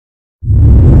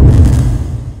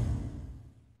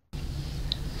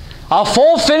A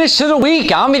full finish to the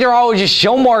week. I'm Meteorologist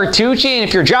Joe Martucci, and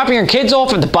if you're dropping your kids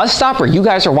off at the bus stop or you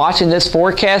guys are watching this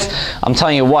forecast, I'm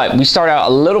telling you what, we start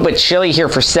out a little bit chilly here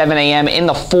for 7 a.m. in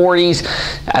the 40s.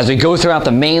 As we go throughout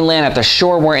the mainland, at the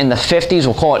shore, we're in the 50s.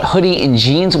 We'll call it hoodie and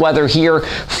jeans weather here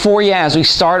for you as we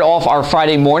start off our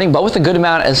Friday morning, but with a good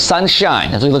amount of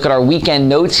sunshine. As we look at our weekend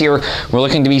notes here, we're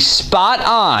looking to be spot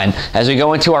on as we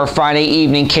go into our Friday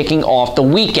evening, kicking off the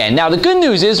weekend. Now, the good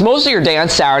news is most of your day on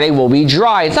Saturday will be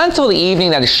dry. It's not until the evening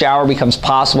that a shower becomes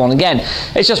possible, and again,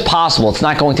 it's just possible. It's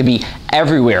not going to be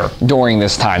everywhere during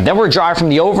this time. Then we're dry from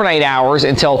the overnight hours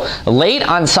until late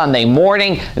on Sunday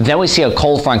morning. Then we see a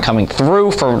cold front coming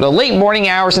through for the late morning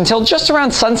hours until just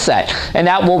around sunset, and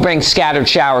that will bring scattered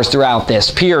showers throughout this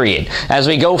period. As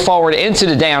we go forward into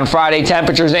the day on Friday,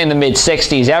 temperatures in the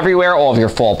mid-60s everywhere. All of your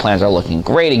fall plans are looking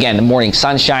great. Again, the morning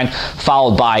sunshine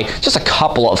followed by just a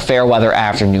couple of fair weather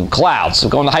afternoon clouds. So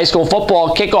going to high school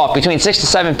football kickoff between 6 to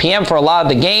 7 p.m. for a lot of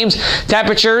the games.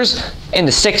 Temperatures in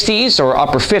the 60s or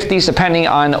upper 50s depending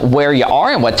on where you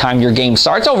are and what time your game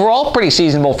starts. Overall, pretty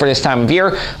seasonable for this time of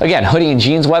year. Again, hoodie and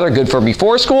jeans weather, good for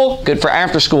before school, good for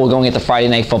after school going into Friday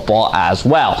night football as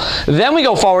well. Then we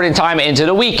go forward in time into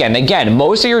the weekend. Again,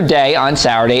 most of your day on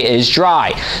Saturday is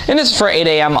dry. And this is for 8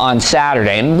 a.m. on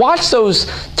Saturday. And watch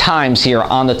those times here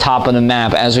on the top of the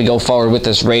map as we go forward with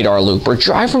this radar loop. We're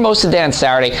dry for most of the day on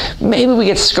Saturday. Maybe we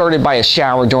get skirted by a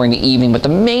shower during the evening, but the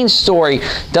main story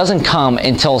doesn't come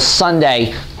until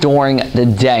Sunday during the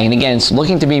day. And again, it's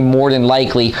looking to be more than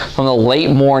likely from the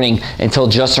late morning until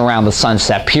just around the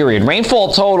sunset period.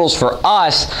 Rainfall totals for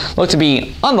us look to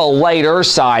be on the lighter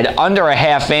side, under a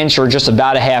 ½ inch or just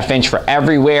about a ½ inch for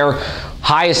everywhere.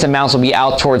 Highest amounts will be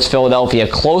out towards Philadelphia,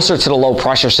 closer to the low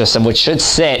pressure system, which should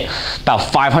sit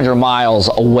about 500 miles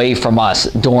away from us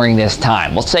during this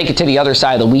time. Let's take it to the other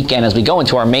side of the weekend as we go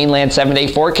into our mainland 7-day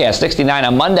forecast. 69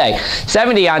 on Monday,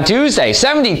 70 on Tuesday,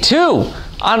 72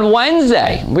 on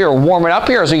Wednesday. We are warming up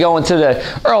here as we go into the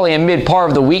early and mid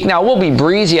part of the week. Now, it will be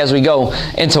breezy as we go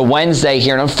into Wednesday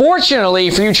here. And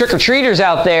unfortunately, for you trick-or-treaters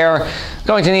out there,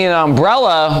 going to need an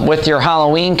umbrella with your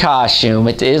Halloween costume.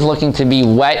 It is looking to be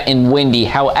wet and windy.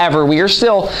 However, we are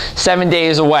still 7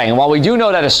 days away. And while we do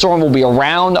know that a storm will be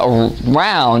around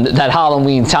that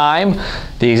Halloween time,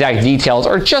 the exact details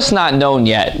are just not known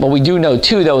yet. What we do know,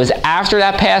 too, though, is after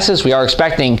that passes, we are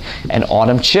expecting an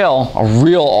autumn chill, a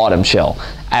real autumn chill,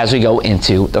 as we go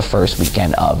into the first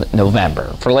weekend of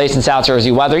November. For the latest in South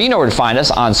Jersey weather, you know where to find us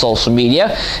on social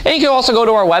media. And you can also go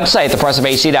to our website,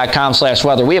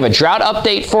 thepressofac.com/weather. We have a drought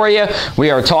update for you. We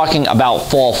are talking about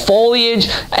fall foliage,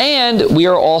 and we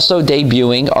are also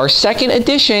debuting our second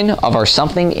edition of our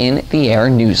Something in the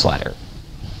Air newsletter.